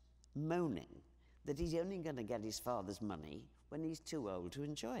Edmund moaning that he's only going to get his father's money when he's too old to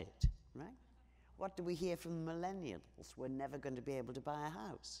enjoy it, right? What do we hear from the millennials? We're never going to be able to buy a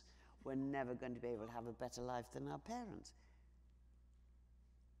house. We're never going to be able to have a better life than our parents.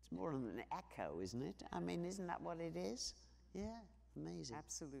 It's more than an echo, isn't it? I mean, isn't that what it is? Yeah, amazing.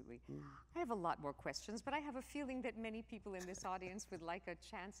 Absolutely. I have a lot more questions, but I have a feeling that many people in this audience would like a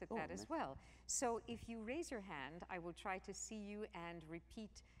chance at that as well. So if you raise your hand, I will try to see you and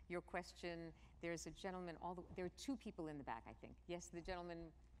repeat your question. There's a gentleman, there are two people in the back, I think. Yes, the gentleman,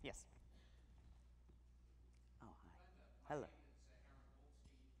 yes. Oh, hi. Hello.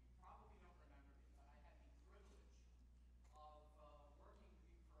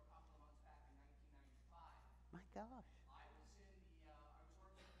 My gosh. I was working as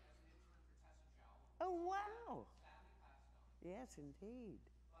an intern for Tessa Jow. Oh, wow. Sadly passed on. Yes, indeed.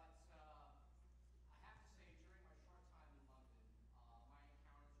 But I have to say, during my short time in London, my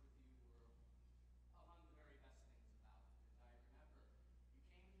encounters with you were among the very best things about it. And I remember you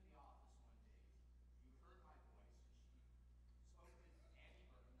came into the office one day, you heard my voice, you spoke with Andy Burton, now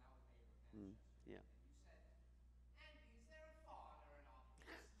the mayor of Manchester, yeah. And you said, "Andy, is there a fawn or an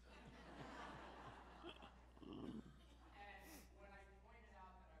optimist?"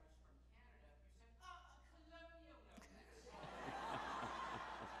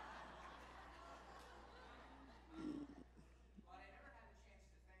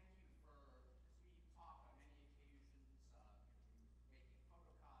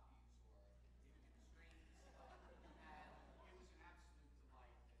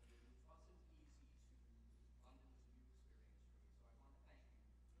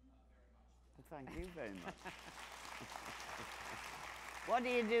 Thank you very much. What do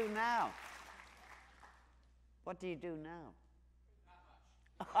you do now? What do you do now? Not much.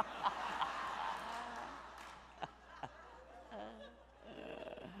 I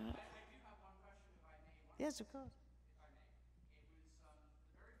do have one question, if I may. Yes, of course. If I may. It was the very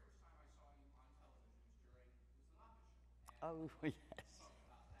first time I saw you on television was the Muppet Show. Oh, yes.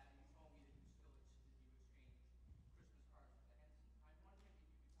 About that, and you told me that you exchanged Christmas cards with the Henson.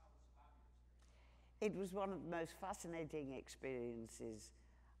 It was one of the most fascinating experiences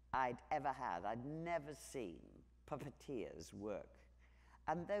I'd ever had. I'd never seen puppeteers work.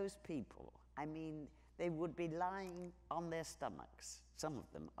 And those people, I mean, they would be lying on their stomachs, some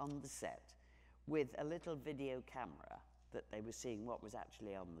of them, on the set, with a little video camera that they were seeing what was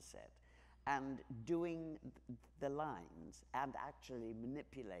actually on the set, and doing the lines and actually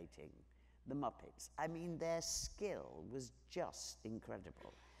manipulating the Muppets. I mean, their skill was just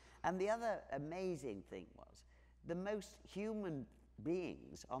incredible. And the other amazing thing was, the most human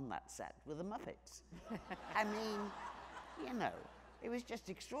beings on that set were the Muppets. I mean, you know, it was just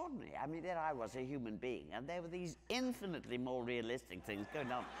extraordinary. I mean, there I was, a human being, and there were these infinitely more realistic things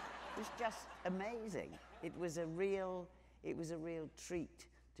going on. It was just amazing. It was a real treat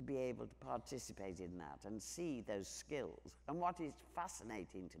to be able to participate in that and see those skills. And what is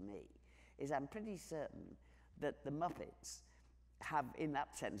fascinating to me is I'm pretty certain that the Muppets have, in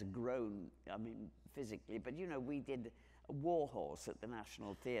that sense, grown, I mean, physically. But, you know, we did a War Horse at the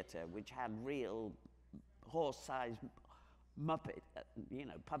National Theatre, which had real horse-sized Muppet, you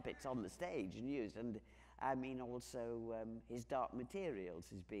know, puppets on the stage and used. And, I mean, also, his Dark Materials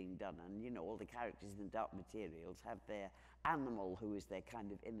is being done. And, you know, all the characters in the Dark Materials have their animal who is their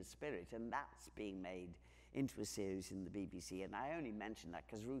kind of inner spirit. And that's being made into a series in the BBC. And I only mention that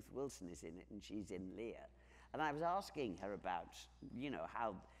because Ruth Wilson is in it and she's in Lear. And I was asking her about, you know,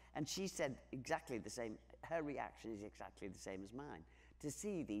 how, and she said exactly the same, her reaction is exactly the same as mine, to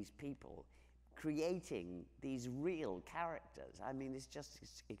see these people creating these real characters. I mean, it's just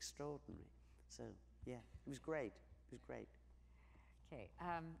extraordinary. So, yeah, it was great. It was great. Okay,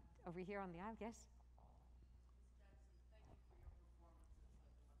 over here on the aisle, yes?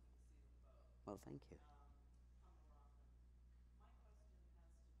 Well, thank you.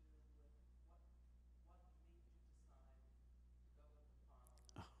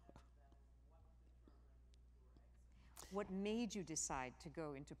 What made you decide to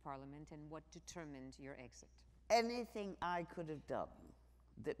go into Parliament, and what determined your exit? Anything I could have done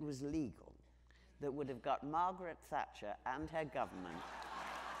that was legal, that would have got Margaret Thatcher and her government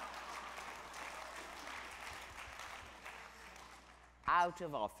out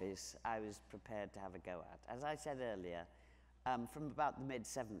of office, I was prepared to have a go at. As I said earlier, from about the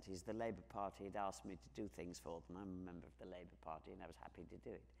mid-70s, the Labour Party had asked me to do things for them. I'm a member of the Labour Party, and I was happy to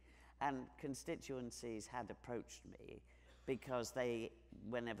do it. And constituencies had approached me because they,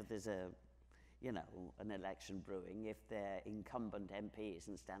 whenever there's a, you know, an election brewing, if their incumbent MP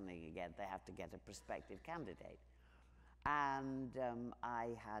isn't standing again, they have to get a prospective candidate. And I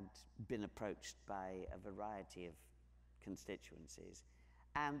had been approached by a variety of constituencies.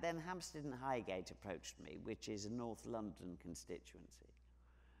 And then Hampstead and Highgate approached me, which is a North London constituency.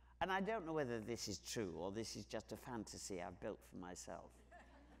 And I don't know whether this is true or this is just a fantasy I've built for myself.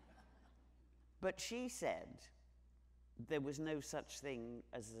 But she said there was no such thing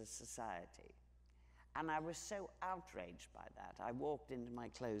as a society. And I was so outraged by that, I walked into my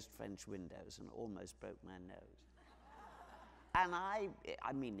closed French windows and almost broke my nose. And I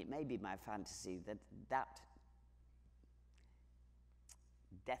mean, it may be my fantasy that that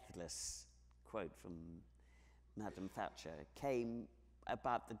deathless quote from Madam Thatcher came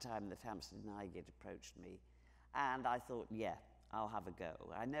about the time that Hampstead and Highgate approached me. And I thought, yeah, I'll have a go.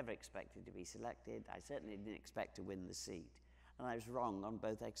 I never expected to be selected. I certainly didn't expect to win the seat. And I was wrong on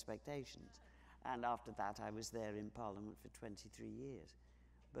both expectations. And after that, I was there in Parliament for 23 years.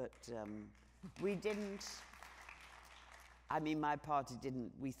 But we didn't, I mean, my party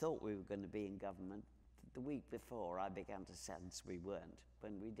didn't, we thought we were going to be in government. The week before, I began to sense we weren't,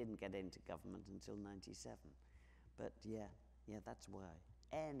 when we didn't get into government until 97. But yeah, that's why.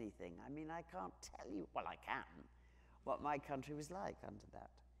 Anything. I mean, I can't tell you, well, I can, what my country was like under that.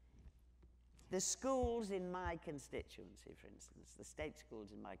 The schools in my constituency, for instance, the state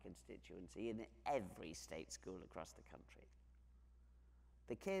schools in my constituency, in every state school across the country,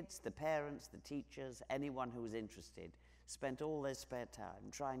 the kids, the parents, the teachers, anyone who was interested, spent all their spare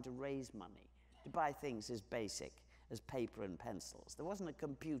time trying to raise money to buy things as basic as paper and pencils. There wasn't a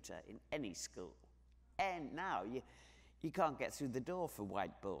computer in any school. And now you can't get through the door for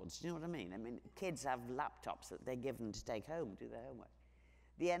whiteboards. Do you know what I mean? I mean, kids have laptops that they're given to take home, do their homework.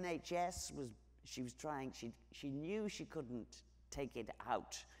 The NHS was, she knew she couldn't take it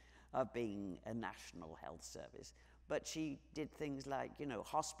out of being a national health service, but she did things like, you know,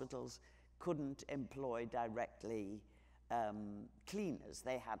 hospitals couldn't employ directly cleaners.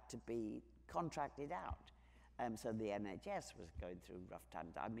 They had to be contracted out. So the NHS was going through rough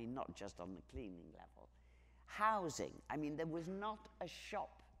times. I mean, not just on the cleaning level. Housing, I mean, there was not a shop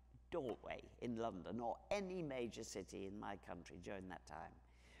doorway in London or any major city in my country during that time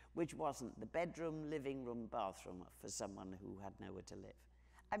which wasn't the bedroom, living room, bathroom for someone who had nowhere to live.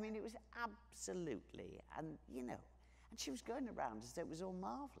 I mean, it was absolutely, and you know, and she was going around as though it was all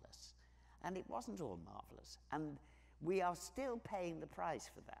marvelous. And it wasn't all marvelous. And we are still paying the price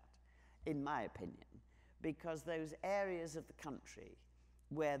for that, in my opinion, because those areas of the country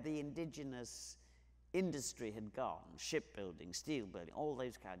where the indigenous industry had gone, shipbuilding, steel building, all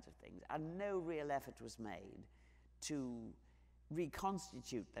those kinds of things, and no real effort was made to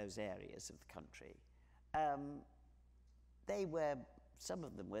reconstitute those areas of the country. Some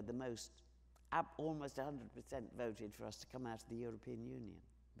of them were the most, almost 100% voted for us to come out of the European Union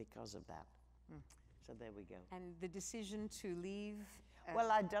because of that. So there we go. And the decision to leave?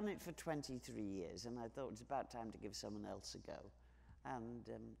 Well, I'd done it for 23 years, and I thought it was about time to give someone else a go. And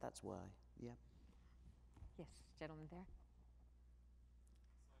that's why, yeah. Yes, gentleman there.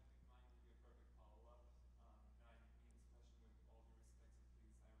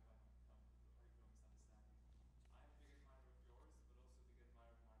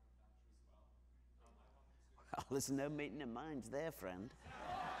 Well, there's no meeting of minds there, friend.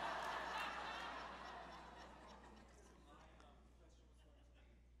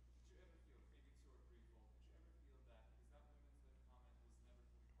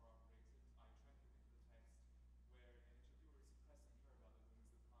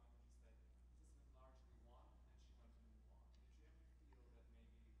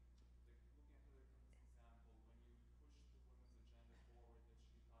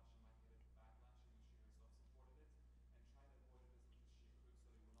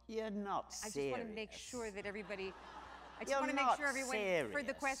 You're not serious. I just want to make sure that everybody, serious. For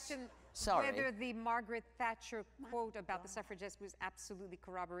the question, Sorry. whether the Margaret Thatcher quote about the suffragettes was absolutely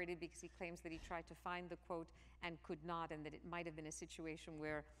corroborated, because he claims that he tried to find the quote and could not, and that it might have been a situation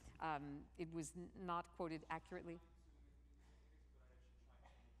where it was not quoted accurately.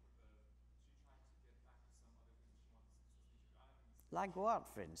 Like what,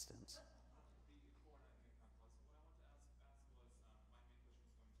 for instance?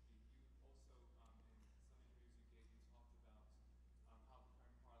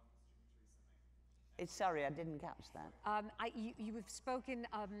 Sorry, I didn't catch that. You have spoken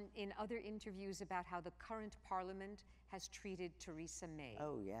in other interviews about how the current Parliament has treated Theresa May.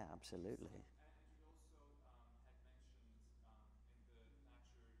 Oh, yeah, absolutely.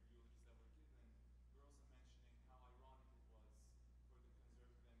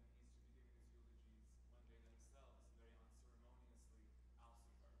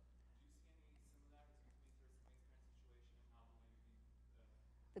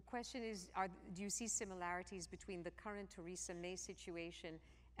 The question is, do you see similarities between the current Theresa May situation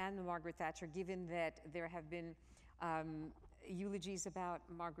and the Margaret Thatcher, given that there have been eulogies about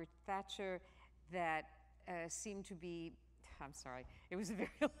Margaret Thatcher that seem to be, I'm sorry, it was a very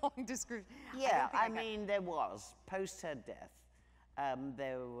long description. Yeah, I mean, there was, post her death,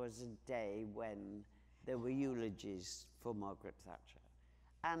 there was a day when there were eulogies for Margaret Thatcher.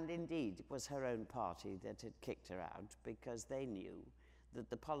 And indeed, it was her own party that had kicked her out, because they knew that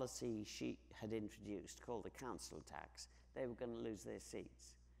the policy she had introduced, called the council tax, they were going to lose their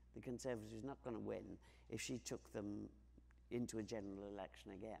seats. The Conservatives were not going to win if she took them into a general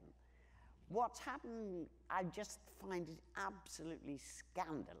election again. What's happened, I just find it absolutely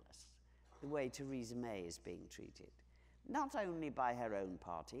scandalous, the way Theresa May is being treated. Not only by her own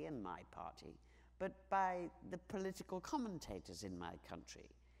party and my party, but by the political commentators in my country.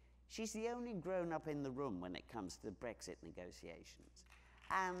 She's the only grown-up in the room when it comes to the Brexit negotiations.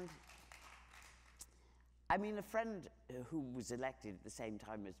 And, I mean, a friend who was elected at the same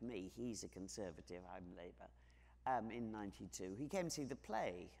time as me, he's a Conservative, I'm Labour, in '92, he came to see the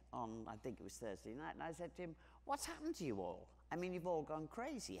play on, I think it was Thursday night, and I said to him, what's happened to you all? I mean, you've all gone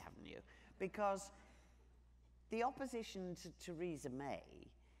crazy, haven't you? Because the opposition to Theresa May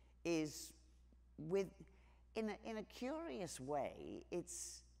is, in a curious way,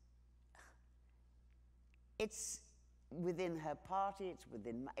 it's within her party,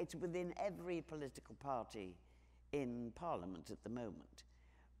 it's within every political party in Parliament at the moment.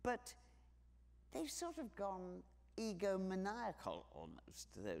 But they've sort of gone egomaniacal almost,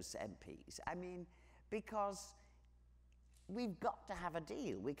 those MPs. I mean, because we've got to have a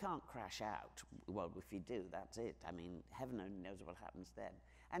deal. We can't crash out. Well, if you do, that's it. I mean, heaven only knows what happens then.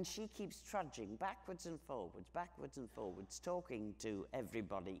 And she keeps trudging backwards and forwards, talking to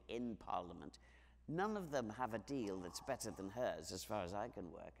everybody in Parliament. None of them have a deal that's better than hers, as far as I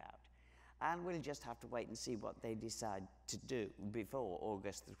can work out. And we'll just have to wait and see what they decide to do before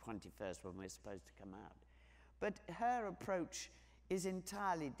August the 21st, when we're supposed to come out. But her approach is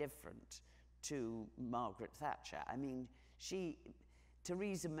entirely different to Margaret Thatcher. I mean,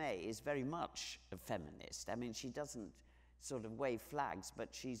 Theresa May is very much a feminist. I mean, she doesn't sort of wave flags, but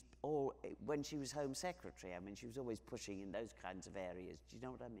when she was Home Secretary, I mean, she was always pushing in those kinds of areas. Do you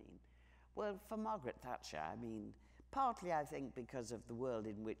know what I mean? Well, for Margaret Thatcher, I mean, partly I think because of the world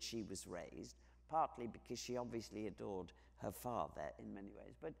in which she was raised, partly because she obviously adored her father in many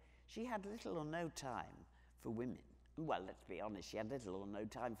ways, but she had little or no time for women. Well, let's be honest, she had little or no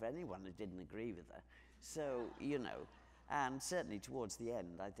time for anyone who didn't agree with her. So, you know, and certainly towards the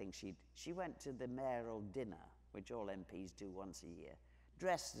end, I think she went to the mayoral dinner, which all MPs do once a year,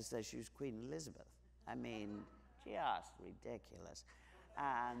 dressed as though she was Queen Elizabeth. I mean, just ridiculous.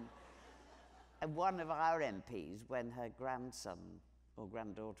 And one of our MPs, when her grandson or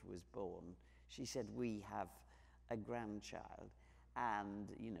granddaughter was born, she said, "We have a grandchild." And,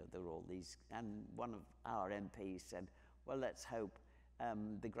 you know, there were all these, and one of our MPs said, "Well, let's hope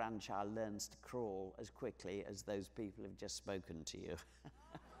the grandchild learns to crawl as quickly as those people have just spoken to you."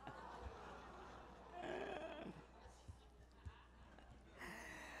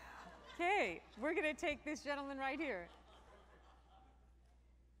 Okay, we're going to take this gentleman right here.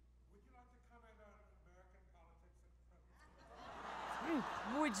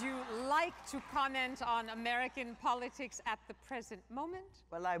 Would you like to comment on American politics at the present moment?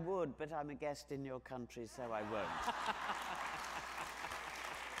 Well, I would, but I'm a guest in your country, so I won't.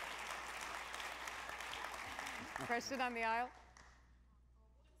 Question on the aisle.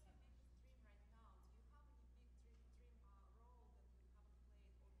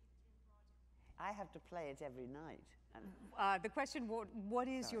 I have to play it every night. The question, what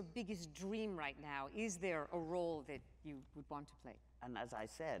is your biggest dream right now? Is there a role that you would want to play? And as I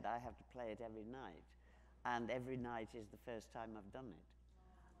said, I have to play it every night. And every night is the first time I've done it.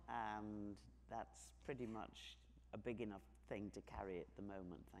 And that's pretty much a big enough thing to carry at the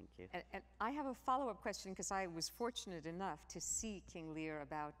moment, thank you. And I have a follow-up question, because I was fortunate enough to see King Lear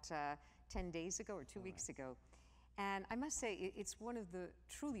about 10 days ago or 2 weeks ago. And I must say, it's one of the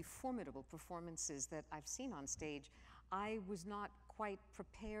truly formidable performances that I've seen on stage. I was not quite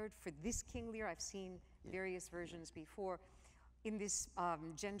prepared for this King Lear. I've seen various versions before. In this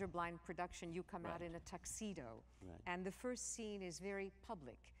gender-blind production, you come out in a tuxedo. And the first scene is very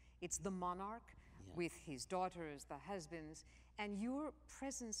public. It's the monarch with his daughters, the husbands, and your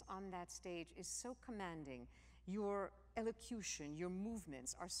presence on that stage is so commanding. Your elocution, your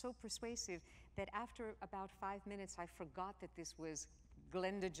movements are so persuasive that after about 5 minutes, I forgot that this was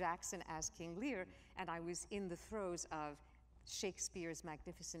Glenda Jackson as King Lear, and I was in the throes of Shakespeare's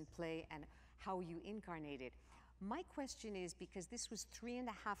magnificent play and how you incarnated. My question is, because this was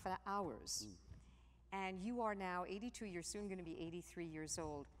 3.5 hours, and you are now 82, you're soon going to be 83 years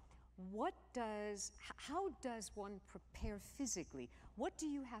old, how does one prepare physically? What do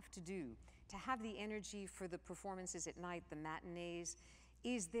you have to do to have the energy for the performances at night, the matinees?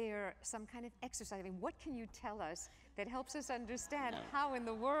 Is there some kind of exercise? I mean, what can you tell us that helps us understand how in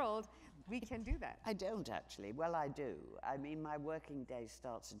the world we can do that? I don't actually. Well, I do. I mean, my working day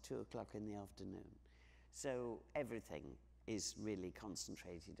starts at 2 o'clock in the afternoon. So everything is really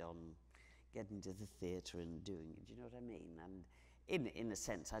concentrated on getting to the theatre and doing it. Do you know what I mean? And in a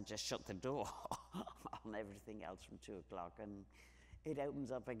sense, I just shut the door on everything else from 2 o'clock, and it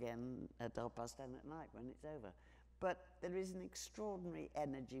opens up again at 10:30 at night when it's over. But there is an extraordinary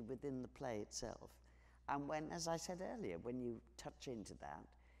energy within the play itself. And when, as I said earlier, when you touch into that,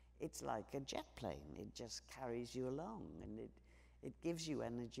 it's like a jet plane. It just carries you along, and it gives you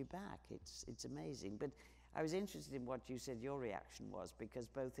energy back. It's amazing. But I was interested in what you said your reaction was, because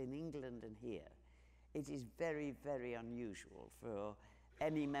both in England and here, it is very, very unusual for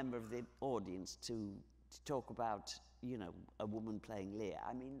any member of the audience to talk about, you know, a woman playing Lear.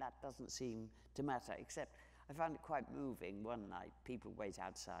 I mean, that doesn't seem to matter, except I found it quite moving. One night, people wait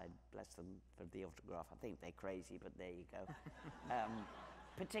outside, bless them, for the autograph. I think they're crazy, but there you go.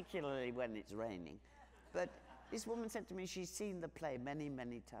 Particularly when it's raining. But this woman said to me she's seen the play many,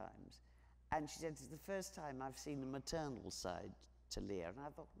 many times. And she said, it's the first time I've seen the maternal side to Lear. And I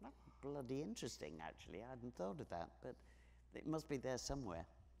thought, that's bloody interesting, actually. I hadn't thought of that, but it must be there somewhere.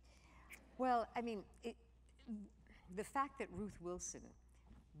 Well, I mean, the fact that Ruth Wilson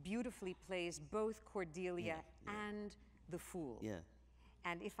beautifully plays both Cordelia and the Fool. Yeah.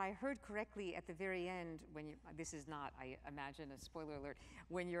 And if I heard correctly at the very end, when you, this is not, I imagine, a spoiler alert,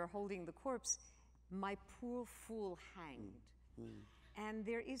 when you're holding the corpse, my poor fool hanged. And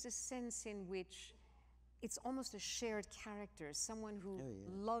there is a sense in which it's almost a shared character, someone who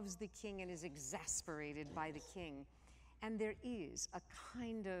loves the king and is exasperated by the king. And there is a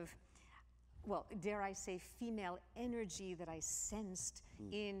kind of, well, dare I say, female energy that I sensed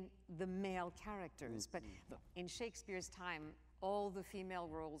in the male characters. But look, in Shakespeare's time, all the female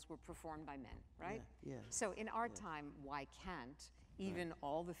roles were performed by men, right? Yeah. So in our time, why can't even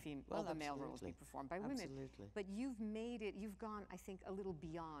all the male roles be performed by women? Absolutely. But you've made it, you've gone, I think, a little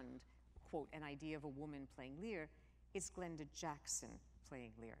beyond, quote, an idea of a woman playing Lear. It's Glenda Jackson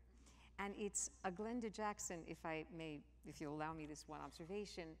playing Lear. And it's a Glenda Jackson, if you'll allow me this one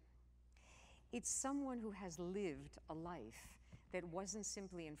observation, it's someone who has lived a life that wasn't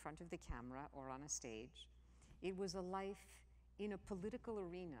simply in front of the camera or on a stage. It was a life in a political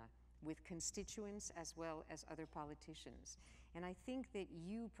arena with constituents as well as other politicians. And I think that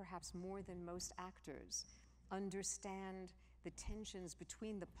you, perhaps more than most actors, understand the tensions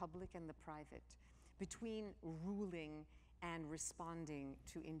between the public and the private, between ruling and responding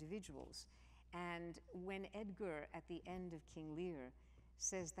to individuals. And when Edgar, at the end of King Lear,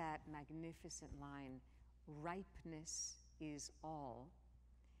 says that magnificent line, "Ripeness is all,"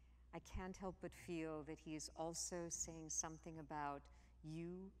 I can't help but feel that he is also saying something about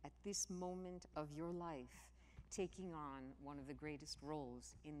you at this moment of your life taking on one of the greatest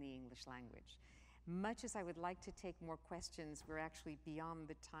roles in the English language. Much as I would like to take more questions, we're actually beyond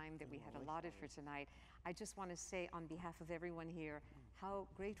the time that we had allotted for tonight. I just want to say on behalf of everyone here how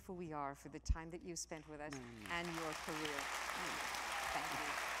grateful we are for the time that you spent with us and your career. Thank you.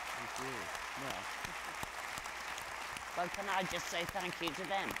 Thank you. Well, can I just say thank you to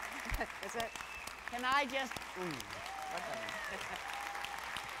them? Is it? Can I just...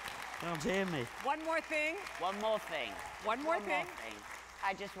 Can't hear me. One more thing. One more thing. One more thing.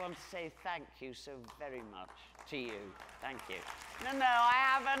 I just want to say thank you so very much to you. Thank you. No, I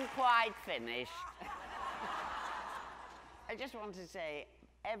haven't quite finished. I just want to say,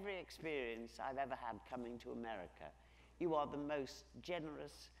 every experience I've ever had coming to America, you are the most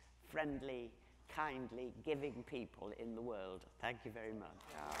generous, friendly, kindly, giving people in the world. Thank you very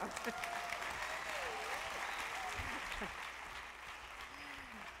much.